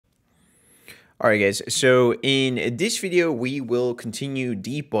All right, guys. So in this video, we will continue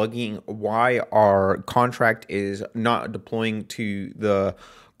debugging why our contract is not deploying to the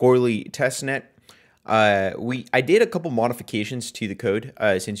Goerli testnet. I did a couple modifications to the code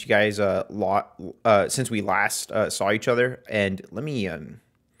since you guys since we last saw each other, and let me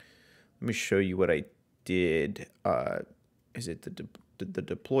show you what I did. Is it the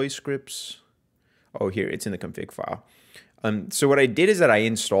deploy scripts? Oh, here it's in the config file. So what I did is that I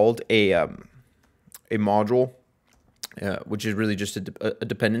installed a module, which is really just a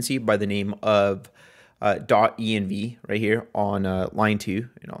dependency by the name of .env right here on line 2,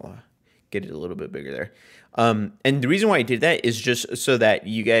 and I'll get it a little bit bigger there. And the reason why I did that is just so that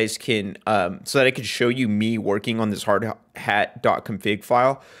you guys can, so that I could show you me working on this hardhat.config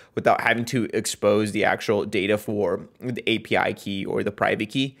file without having to expose the actual data for the API key or the private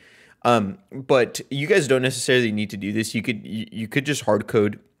key. But you guys don't necessarily need to do this. You could just hard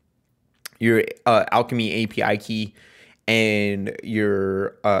code your Alchemy API key and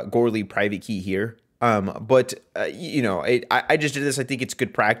your Goerli private key here. But you know, I just did this. I think it's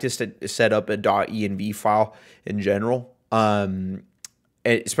good practice to set up a .env file in general,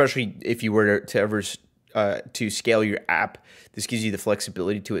 especially if you were to ever to scale your app. This gives you the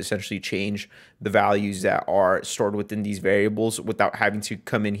flexibility to essentially change the values that are stored within these variables without having to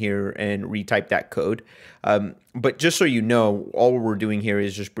come in here and retype that code. But just so you know, all we're doing here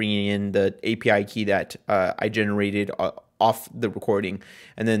is just bringing in the API key that I generated off the recording,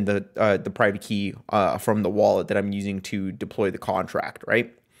 and then the private key from the wallet that I'm using to deploy the contract,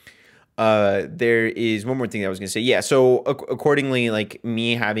 right? There is one more thing that I was going to say. Yeah, so accordingly, like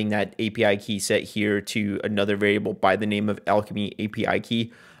me having that API key set here to another variable by the name of Alchemy API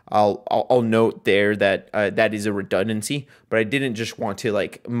key, I'll note there that that is a redundancy, but I didn't just want to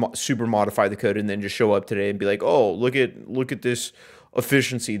like super modify the code and then just show up today and be like, oh, look at this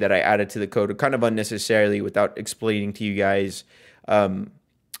efficiency that I added to the code, kind of unnecessarily, without explaining to you guys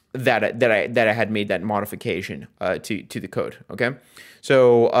that I had made that modification to the code. Okay,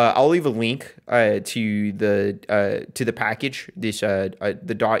 so I'll leave a link to the package, this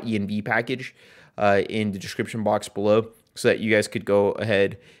the .env package, in the description box below, so that you guys could go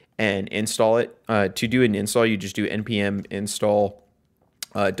ahead and install it. To do an install, you just do npm install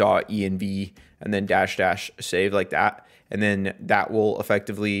 .env and then -- save like that. And then that will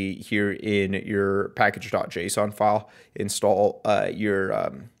effectively, here in your package.json file, install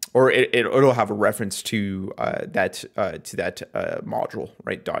your or it'll have a reference to that module,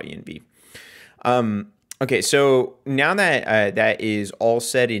 right? .env. Okay, so now that that is all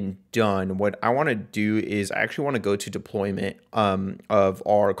said and done, what I want to do is I actually want to go to deployment of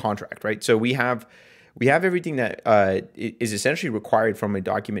our contract, right? So we have everything that is essentially required from a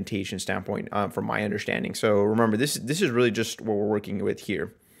documentation standpoint, from my understanding. So remember, this is really just what we're working with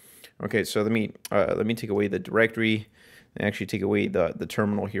here. Okay, so let me take away the directory and actually take away the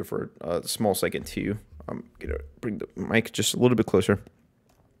terminal here for a small second too. I'm gonna bring the mic just a little bit closer.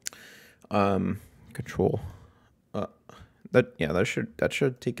 Control. That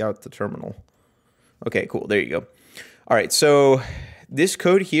should take out the terminal. Okay, cool. There you go. All right, so this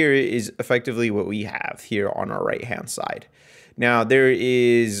code here is effectively what we have here on our right-hand side. Now there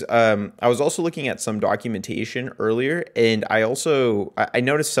is, I was also looking at some documentation earlier, and I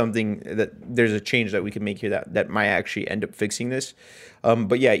noticed something, that there's a change that we can make here that might actually end up fixing this.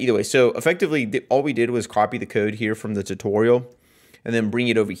 But yeah, either way, so effectively all we did was copy the code here from the tutorial, and then bring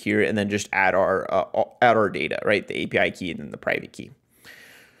it over here, and then just add our data, right? The API key and then the private key.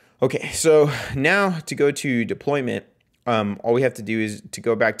 Okay, so now to go to deployment, all we have to do is to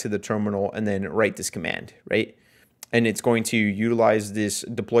go back to the terminal and then write this command, right? And it's going to utilize this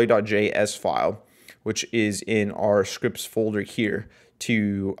deploy.js file, which is in our scripts folder here,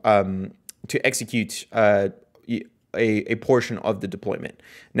 to execute a portion of the deployment.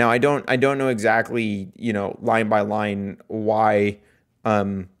 Now I don't know exactly, you know, line by line why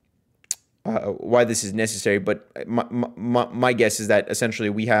this is necessary, but my guess is that essentially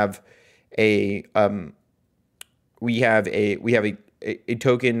we have a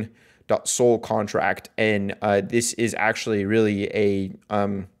token.sol contract, and this is actually really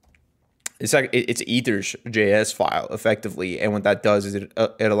it's Ether's JS file effectively, and what that does is it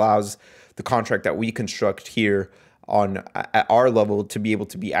allows the contract that we construct here at our level to be able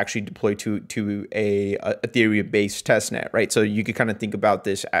to be actually deployed to a Ethereum-based testnet, right? So you could kind of think about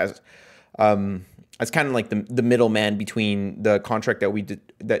this as kind of like the middleman between the contract that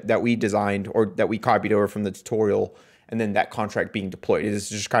we designed or that we copied over from the tutorial, and then that contract being deployed. It is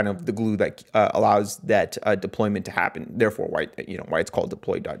just kind of the glue that allows that deployment to happen. Therefore, why it's called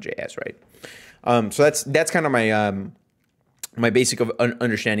deploy.js, right? So that's kind of my my basic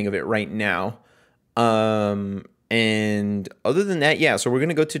understanding of it right now. And other than that, yeah, so we're going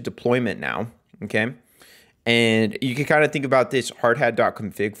to go to deployment now. Okay. And you can kind of think about this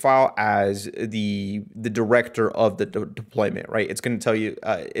hardhat.config file as the director of the deployment, right? It's going to tell you,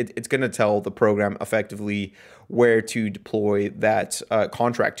 it's going to tell the program effectively where to deploy that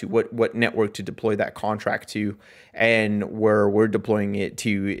contract to, what network to deploy that contract to, and where we're deploying it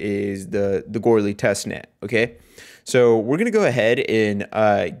to is the Goerli testnet. Okay, so we're going to go ahead and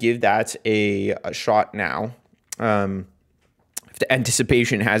give that a shot now. If the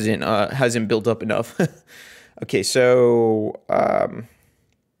anticipation hasn't built up enough. Okay, so we're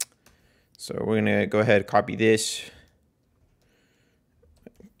gonna go ahead, copy this.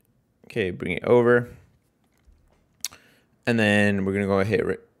 Okay, bring it over, and then we're gonna go ahead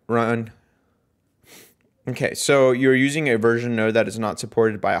and run. Okay, so you're using a version node that is not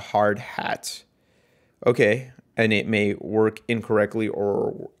supported by a hard hat. Okay, and it may work incorrectly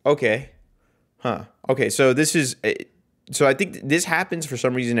or okay, huh? Okay, so this is so I think this happens for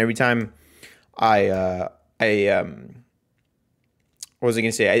some reason every time what was I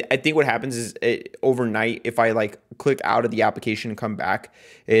gonna say? I think what happens is overnight, if I like click out of the application and come back,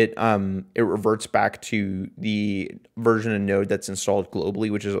 it reverts back to the version of Node that's installed globally,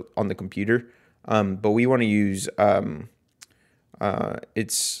 which is on the computer. But we want to use is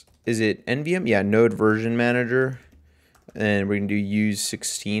it NVM? Yeah, Node version manager, and we're gonna do use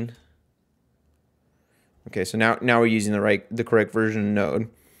 16. Okay, so now we're using the correct version of Node,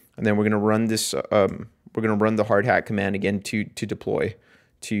 and then we're gonna run this. We're gonna run the hard hat command again to deploy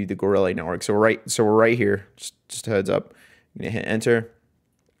to the Goerli network. So we're right here. Just a heads up. I'm gonna hit enter.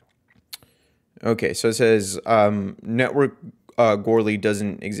 Okay, so it says network Goerli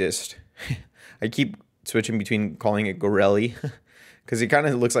doesn't exist. I keep switching between calling it Goerli because it kind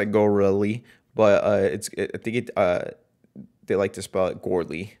of looks like Goerli, but I think they like to spell it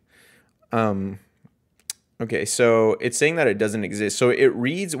Goerli. Okay, so it's saying that it doesn't exist. So it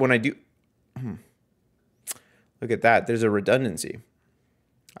reads when I do. Look at that. There's a redundancy.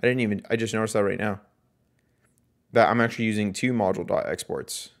 I just noticed that right now. That I'm actually using two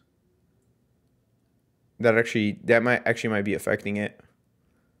module.exports. That might be affecting it.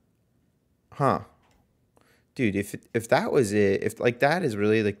 Huh. Dude, if that was it, if like that is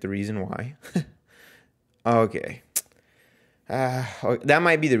really like the reason why. Okay. That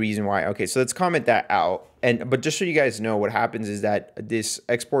might be the reason why. Okay, so let's comment that out. But just so you guys know, what happens is that this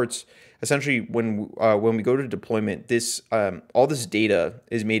exports essentially when we go to deployment, this all this data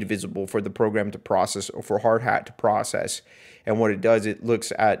is made visible for the program to process, or for hard hat to process. And what it does, it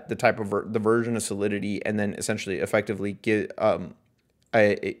looks at the type of the version of Solidity, and then essentially effectively get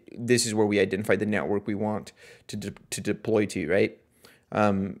this is where we identify the network we want to deploy to, right?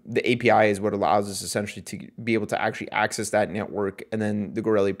 The API is what allows us essentially to be able to actually access that network, and then the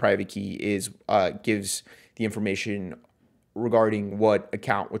Goerli private key is gives the information regarding what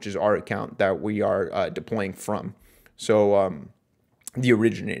account, which is our account that we are deploying from. So the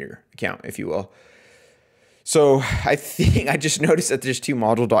originator account, if you will. So I think I just noticed that there's two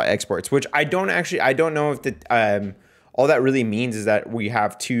module.exports, which I don't know if the all that really means is that we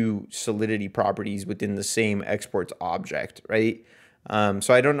have two Solidity properties within the same exports object, right?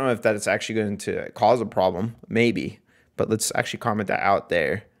 So I don't know if that's actually going to cause a problem, maybe, but let's actually comment that out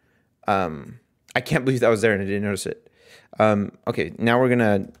there. I can't believe that was there and I didn't notice it. Okay, now we're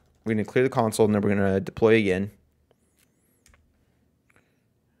gonna clear the console, and then we're gonna deploy again.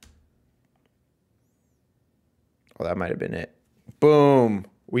 Oh, that might have been it. Boom.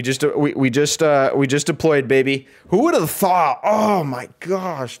 We just deployed, baby. Who would have thought? Oh my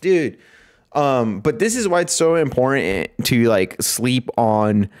gosh, dude. But this is why it's so important to like sleep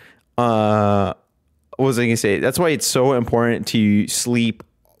on what was I gonna say? That's why it's so important to sleep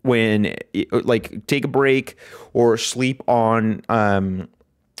when like take a break or sleep on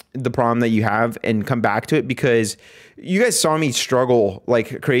the problem that you have and come back to it, because you guys saw me struggle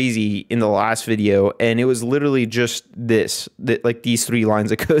like crazy in the last video, and it was literally just like these 3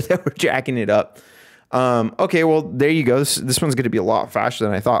 lines of code that were jacking it up. Okay, well, there you go. This one's going to be a lot faster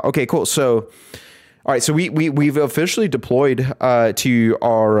than I thought. Okay, cool. So, all right, so we've officially deployed to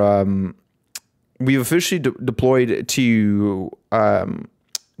our deployed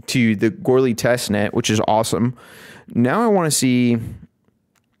to the Goerli testnet, which is awesome. Now I want to see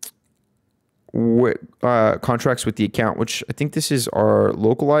what contracts with the account, which I think this is our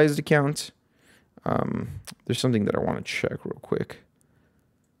localized account. There's something that I want to check real quick.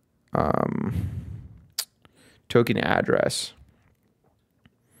 Token address.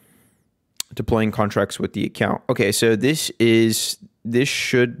 Deploying contracts with the account. Okay, so this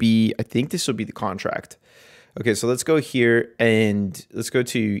should be, I think this will be the contract. Okay, so let's go here and let's go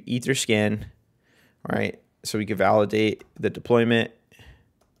to Etherscan. All right, so we can validate the deployment.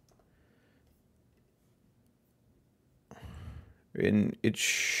 And it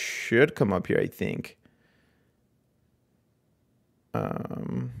should come up here, I think.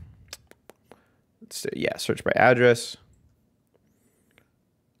 Let's do, yeah, search by address.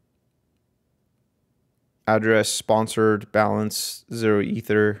 Address, sponsored, balance, 0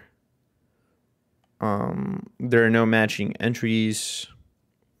 ether. There are no matching entries.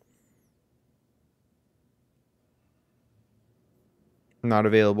 Not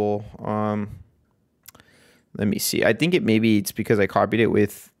available. Let me see. I think maybe it's because I copied it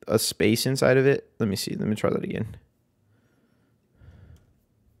with a space inside of it. Let me see. Let me try that again.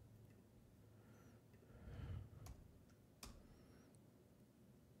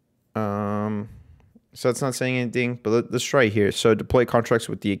 So it's not saying anything, but let's try here. So deploy contracts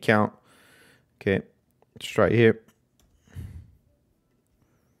with the account. Okay, let's try here.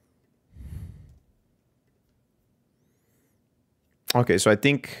 Okay, so I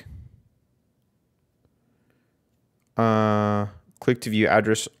think click to view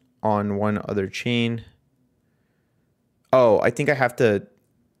address on one other chain. Oh, I think I have to,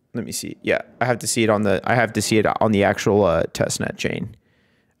 let me see. Yeah, I have to see it on the actual testnet chain.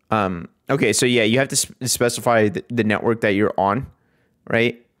 Okay, so yeah, you have to specify the network that you're on,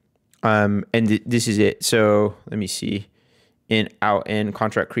 right? And this is it. So let me see, in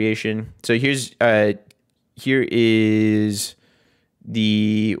contract creation. So here is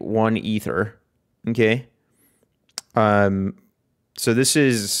the 1 ether. Okay. So this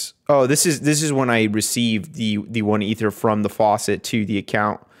is when I received the 1 ether from the faucet to the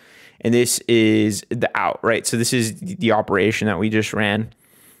account, and this is the out, right? So this is the operation that we just ran,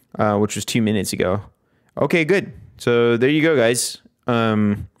 which was 2 minutes ago. Okay, good. So there you go, guys.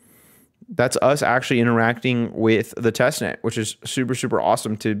 That's us actually interacting with the testnet, which is super, super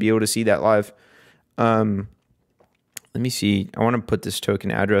awesome to be able to see that live. Let me see. I want to put this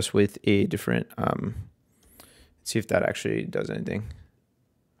token address with a different, see if that actually does anything.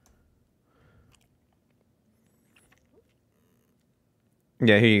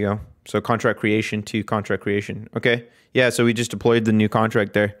 Yeah, here you go. So contract creation to contract creation. Okay. Yeah, so we just deployed the new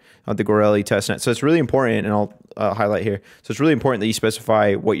contract there on the Goerli testnet. So it's really important, and I'll highlight here. So it's really important that you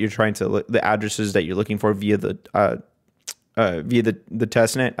specify what you're trying to, the addresses that you're looking for via the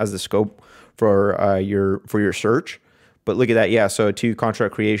testnet as the scope for your search. But look at that. Yeah, so to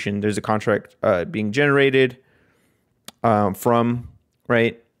contract creation, there's a contract being generated from,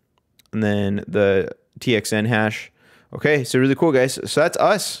 right? And then the TXN hash. Okay, so really cool, guys. So that's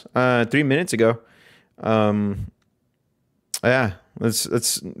us 3 minutes ago. Yeah,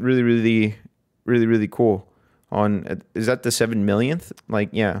 that's really cool. On, is that the 7 millionth? Like,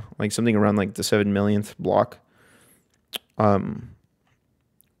 yeah, like something around like the 7 millionth block. Yeah,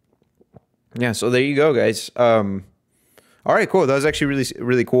 so there you go, guys. All right, cool. That was actually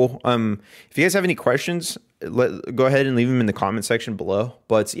really cool. If you guys have any questions, go ahead and leave them in the comment section below.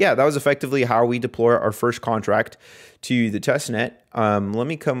 But yeah, that was effectively how we deploy our first contract to the testnet. Let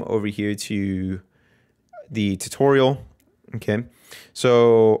me come over here to the tutorial. Okay.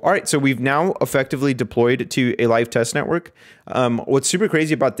 So, all right. So we've now effectively deployed to a live test network. What's super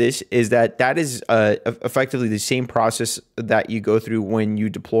crazy about this is that is effectively the same process that you go through when you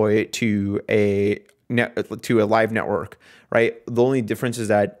deploy it to a live network, right? The only difference is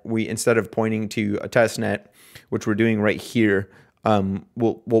that we, instead of pointing to a test net, which we're doing right here,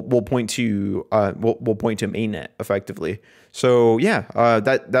 we'll point to mainnet effectively. So yeah,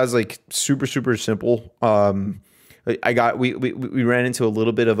 that's like super simple. We ran into a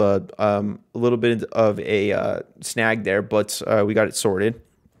little bit of a snag there, but we got it sorted.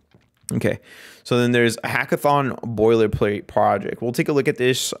 Okay, so then there's a hackathon boilerplate project. We'll take a look at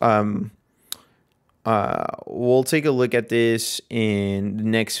this. We'll take a look at this in the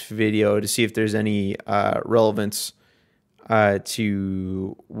next video to see if there's any relevance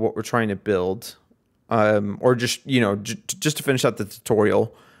to what we're trying to build, or just just to finish out the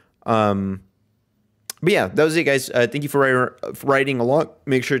tutorial. But yeah, that was it, guys. Thank you for writing along.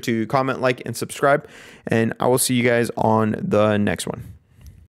 Make sure to comment, like, and subscribe, and I will see you guys on the next one.